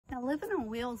living on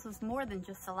wheels is more than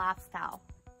just a lifestyle.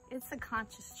 It's a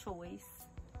conscious choice.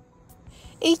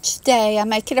 Each day I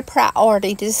make it a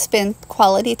priority to spend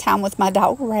quality time with my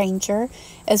dog Ranger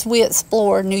as we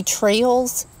explore new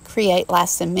trails, create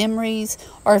lasting memories,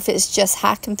 or if it's just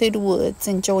hiking through the woods,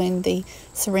 enjoying the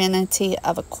serenity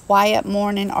of a quiet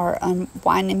morning or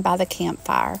unwinding by the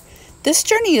campfire. This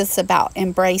journey is about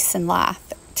embracing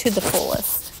life to the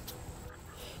fullest.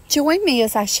 Join me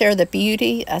as I share the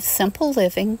beauty of simple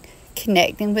living,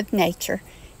 connecting with nature,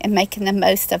 and making the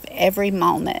most of every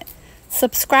moment.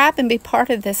 Subscribe and be part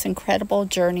of this incredible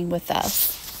journey with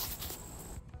us.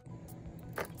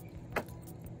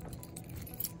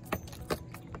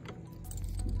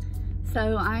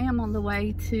 So I am on the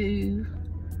way to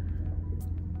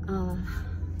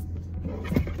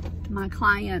my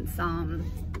client's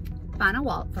final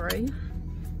walkthrough.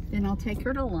 Then I'll take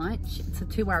her to lunch. It's a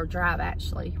 2-hour drive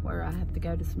actually, where I have to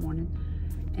go this morning.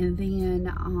 And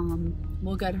then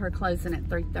we'll go to her closing at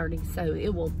 3:30. So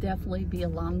it will definitely be a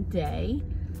long day.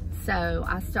 So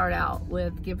I start out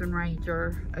with giving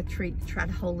Ranger a treat to try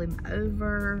to hold him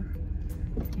over.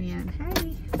 And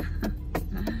hey.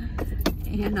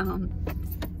 And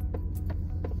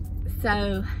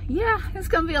so yeah, it's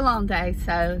gonna be a long day.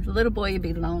 So the little boy will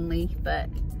be lonely, but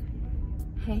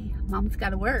hey, Mom's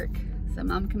gotta work. So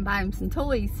Mom can buy him some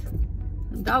toys,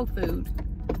 some dog food.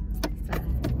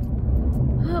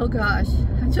 Oh gosh,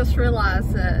 I just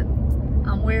realized that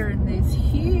I'm wearing these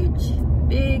huge,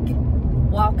 big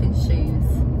walking shoes.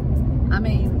 I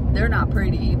mean, they're not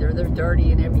pretty either. They're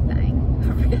dirty and everything.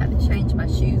 I forgot to change my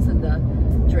shoes into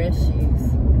dress shoes.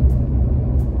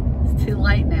 It's too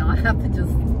late now. I have to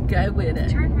just go with it.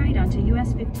 Turn right onto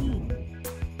US 15.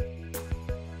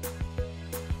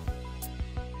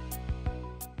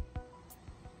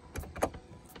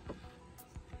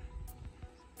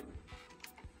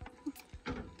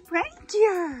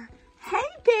 Ranger! Hey,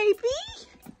 baby!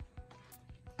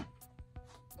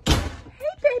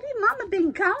 Hey, baby, Mama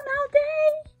been gone all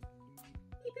day?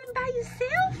 You been by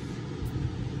yourself?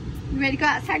 You ready to go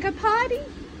outside and go potty?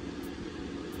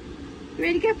 You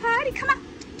ready to go potty? Come on.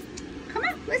 Come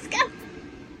on, let's go.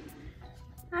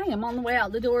 I am on the way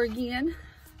out the door again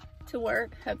to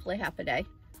work, hopefully half a day.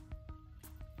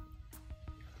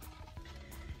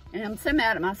 And I'm so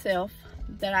mad at myself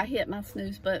that I hit my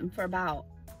snooze button for about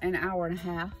an hour and a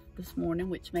half this morning,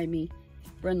 which made me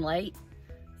run late.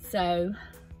 So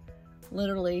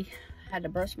literally had to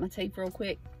brush my teeth real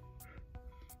quick,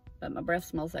 but my breath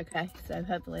smells okay, so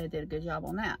hopefully I did a good job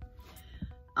on that.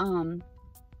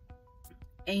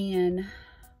 And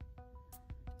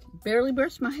barely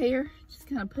brushed my hair, just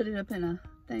kind of put it up in a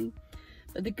thing.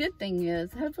 But the good thing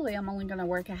is, hopefully I'm only gonna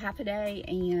work a half a day,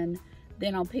 and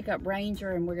then I'll pick up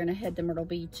Ranger and we're gonna head to Myrtle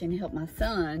Beach and help my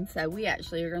son. So we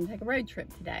actually are gonna take a road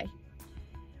trip today.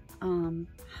 Hoping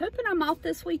I'm off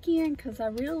this weekend because I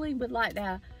really would like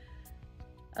to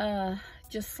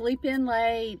just sleep in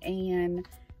late and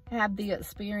have the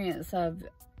experience of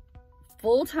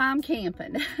full-time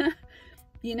camping.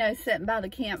 You know, sitting by the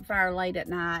campfire late at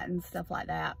night and stuff like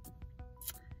that.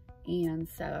 And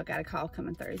so I got a call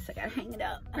coming through, so I gotta hang it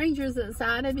up. Ranger's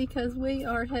excited because we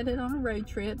are headed on a road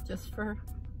trip just for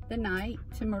the night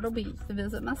to Myrtle Beach to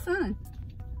visit my son.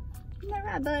 Isn't that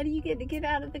right, buddy? You get to get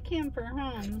out of the camper,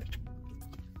 huh?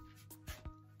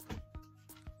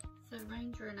 So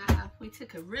Ranger and I, we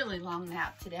took a really long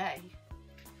nap today.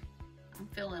 I'm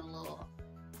feeling a little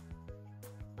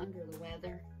under the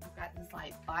weather. I've got this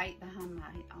like bite behind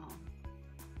my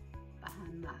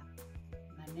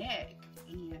neck,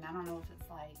 and I don't know if it's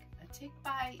like a tick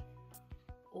bite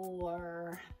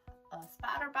or a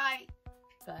spider bite,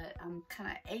 but I'm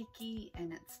kind of achy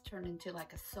and it's turned into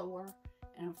like a sore.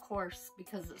 And of course,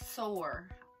 because it's sore,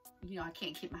 you know, I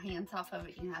can't keep my hands off of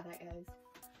it. You know how that goes.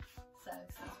 So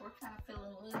since we're kind of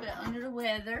feeling a little bit under the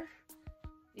weather,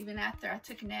 even after I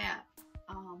took a nap,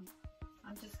 I'm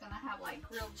just gonna have like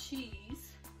grilled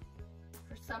cheese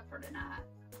for supper tonight.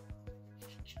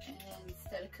 And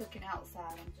instead of cooking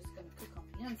outside, I'm just gonna cook on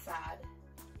the inside.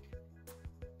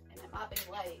 And it might be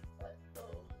late, but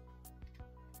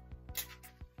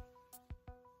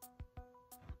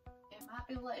it might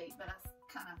be late, but I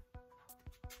kind of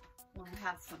want to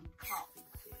have some coffee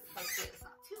too. Hopefully it's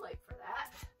not too late for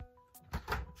that.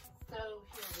 So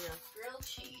here it is, grilled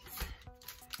cheese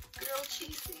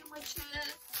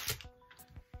sandwiches,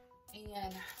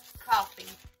 and coffee.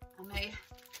 I may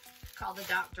call the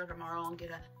doctor tomorrow and get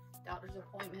a doctor's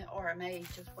appointment, or I may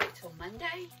just wait till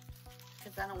Monday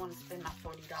because I don't want to spend my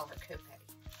 $40 copay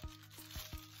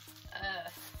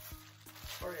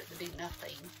for it to be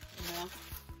nothing, you know.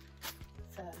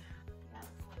 So that's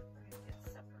like we're gonna get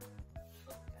supper. Oh,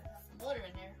 got some water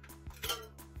in there.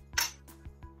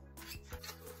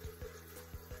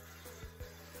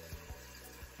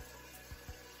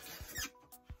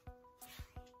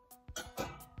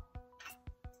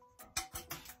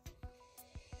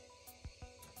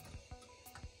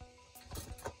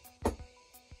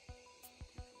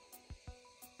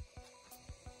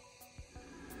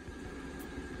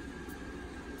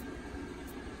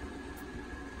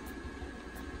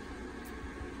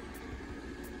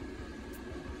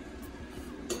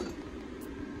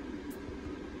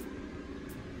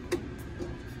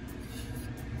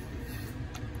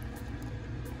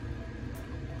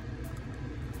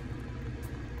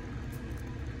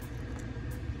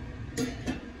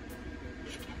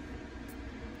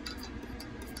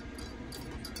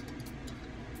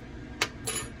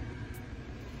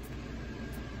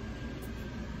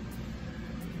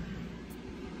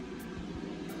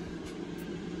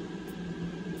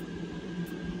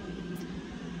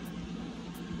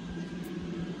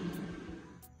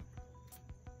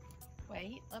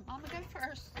 Wait, let Mama go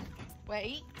first.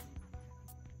 Wait.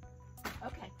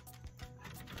 Okay.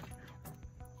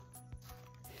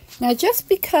 Now, just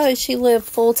because you live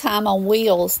full-time on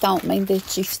wheels don't mean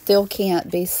that you still can't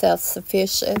be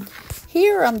self-sufficient.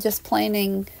 Here, I'm just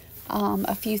planning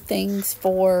a few things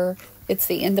for, it's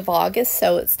the end of August,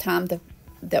 so it's time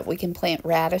that we can plant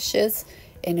radishes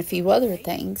and a few other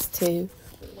things to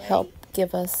help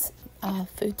give us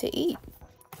food to eat.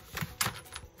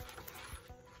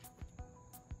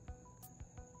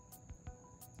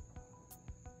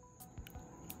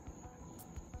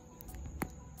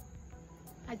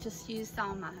 I just used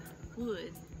all my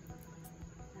wood.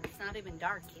 It's not even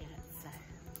dark yet, so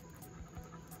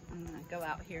I'm gonna go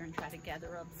out here and try to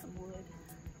gather up some wood.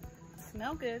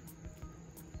 Smell good.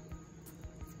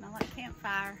 Smell like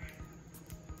campfire.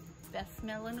 Best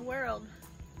smell in the world.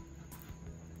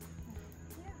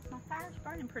 Yeah, my fire's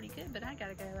burning pretty good, but I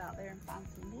gotta go out there and find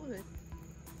some wood.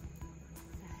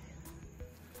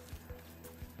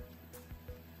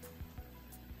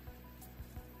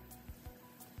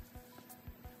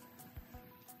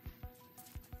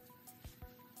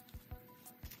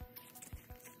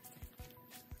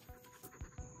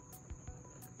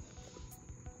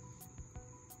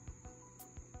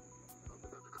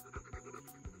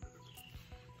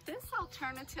 This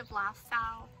alternative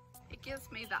lifestyle, it gives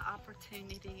me the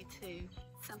opportunity to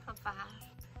simplify,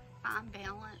 find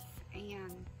balance,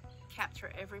 and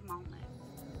capture every moment.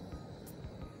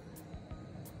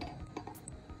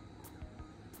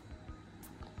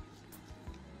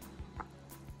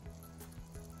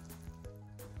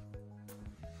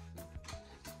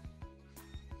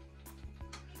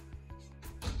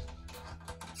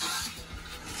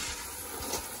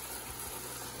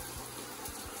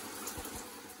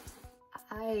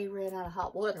 I ran out of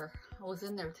hot water. I was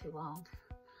in there too long.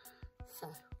 So,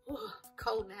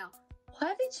 cold now.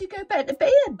 Why did you go back to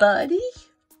bed, buddy?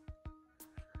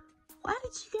 Why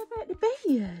did you go back to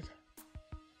bed?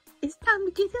 It's time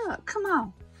to get up. Come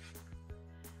on.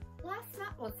 Last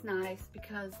night was nice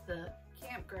because the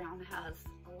campground has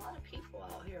a lot of people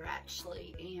out here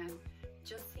actually, and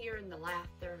just hearing the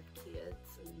laughter of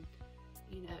kids and,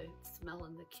 you know,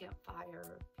 smelling the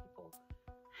campfire, people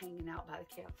hanging out by the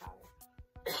campfire.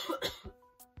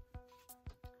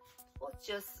 Well, it's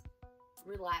just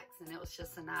relaxing. It was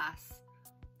just a nice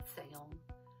sound.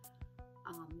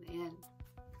 And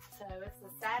so it's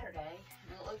a Saturday,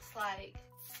 and it looks like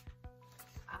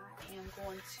I am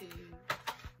going to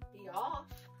be off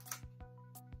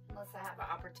unless I have an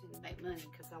opportunity to make money,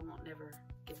 because I won't never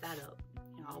give that up.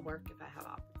 You know, I'll work if I have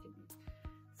an opportunity.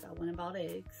 So I went and bought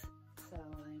eggs. So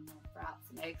I'm gonna fry out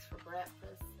some eggs for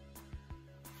breakfast.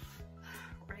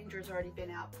 Ranger's already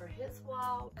been out for his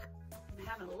walk. I'm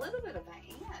having a little bit of an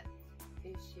ant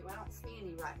issue. I don't see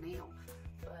any right now,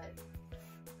 but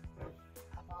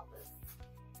I bought this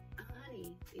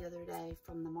honey the other day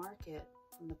from the market,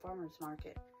 from the farmer's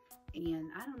market.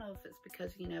 And I don't know if it's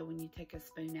because, you know, when you take a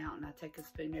spoon out, and I take a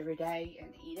spoon every day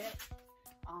and eat it,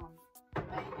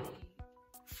 maybe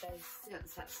they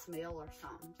sense that smell or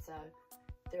something. So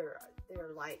they're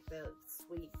like the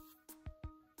sweet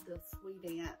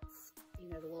ants, you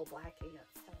know, the little black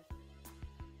ants. So,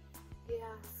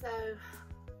 yeah, so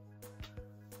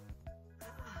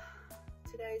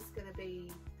today's gonna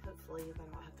be, hopefully, if I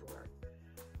don't have to work.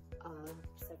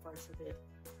 So far so good,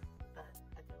 but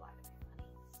I do like to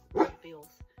make money.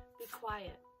 Bills. Be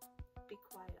quiet. Be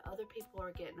quiet. Other people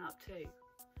are getting up too.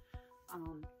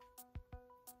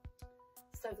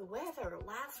 So the weather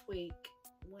last week,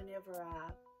 whenever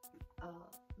I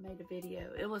made a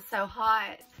video, it was so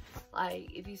hot.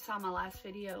 Like, if you saw my last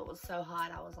video, it was so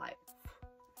hot. I was like,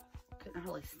 couldn't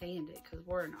hardly stand it, because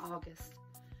we're in August.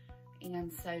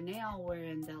 And so now we're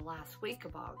in the last week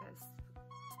of August,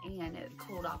 and it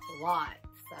cooled off a lot.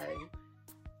 So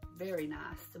very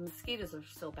nice. The mosquitoes are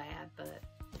still bad, but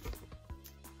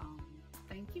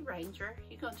thank you, Ranger.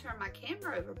 You're gonna turn my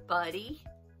camera over, buddy.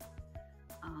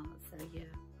 So yeah,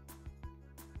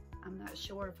 I'm not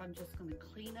sure if I'm just gonna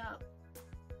clean up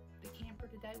the camper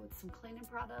today with some cleaning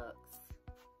products,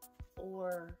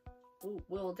 or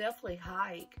we'll definitely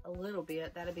hike a little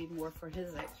bit. That'll be more for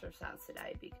his exercise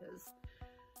today, because,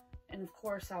 and of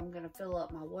course I'm gonna fill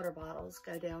up my water bottles,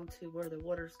 go down to where the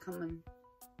water's coming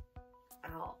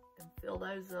out and fill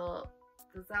those up,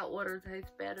 because that water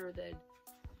tastes better than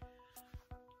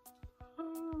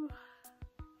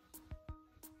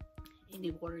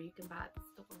any water you can buy at the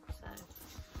store. So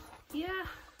yeah,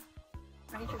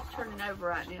 Ranger's turning over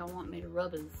right now, wanting me to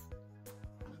rub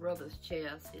his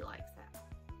chest. He likes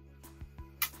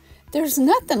that. There's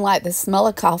nothing like the smell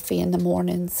of coffee in the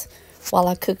mornings while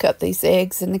I cook up these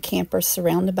eggs in the camper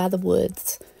surrounded by the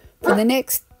woods. For the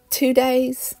next 2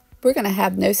 days, we're going to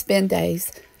have no spend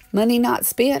days. Money not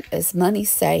spent is money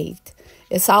saved.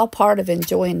 It's all part of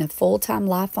enjoying a full-time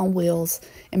life on wheels,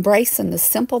 embracing the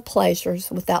simple pleasures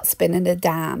without spending a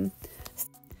dime.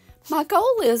 My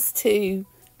goal is to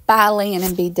buy land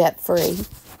and be debt-free.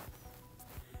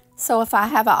 So if I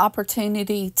have an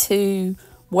opportunity to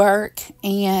work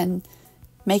and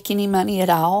make any money at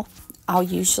all, I'll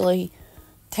usually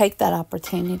take that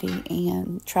opportunity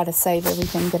and try to save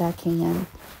everything that I can.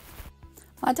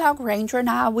 My dog Ranger and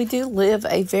I, we do live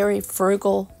a very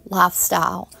frugal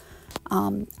lifestyle.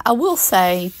 I will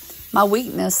say my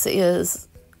weakness is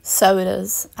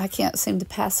sodas. I can't seem to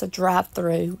pass a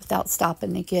drive-through without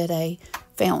stopping to get a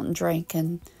fountain drink,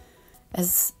 and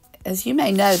as you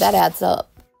may know, that adds up.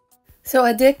 So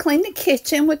I did clean the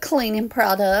kitchen with cleaning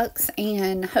products,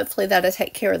 and hopefully that'll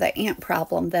take care of the ant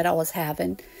problem that I was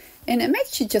having. And it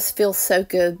makes you just feel so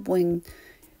good when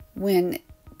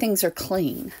things are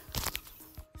clean.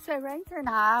 So Ranger and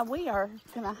I, we are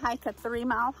going to hike a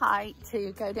 3-mile hike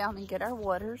to go down and get our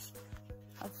waters,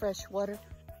 our fresh water.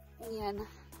 And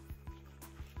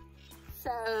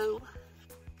so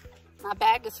my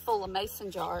bag is full of mason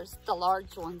jars, the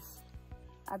large ones.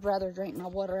 I'd rather drink my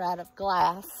water out of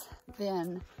glass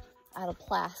than out of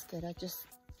plastic. I just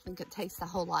think it tastes a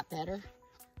whole lot better.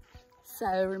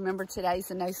 So remember,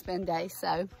 today's a no spend day.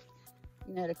 So,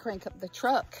 you know, to crank up the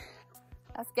truck,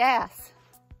 that's gas.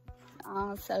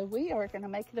 So we are going to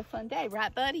make it a fun day,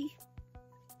 right, buddy?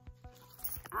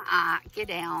 Get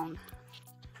down.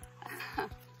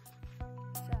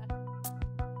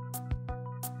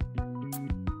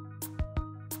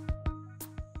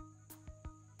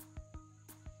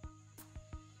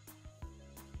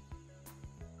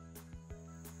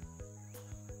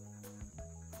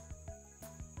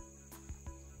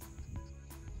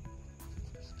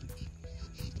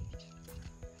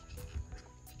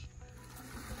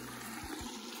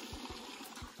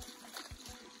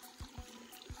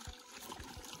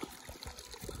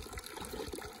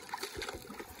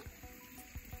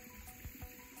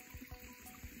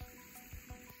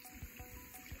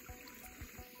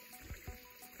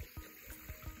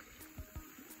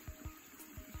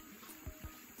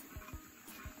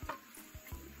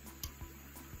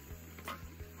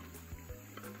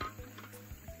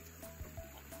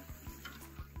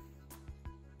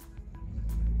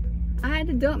 I had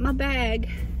to dump my bag,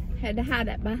 had to hide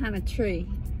it behind a tree.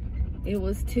 It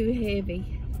was too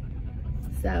heavy.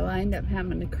 So I ended up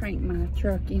having to crank my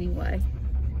truck anyway.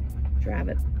 Drive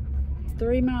it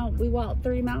 3 miles, we walked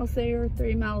 3 miles there,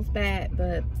 3 miles back,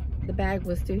 but the bag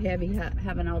was too heavy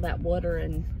having all that water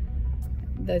in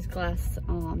those glass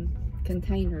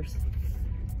containers.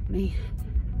 Man,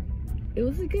 it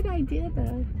was a good idea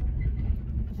though.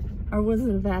 Or was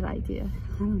it a bad idea?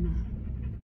 I don't know.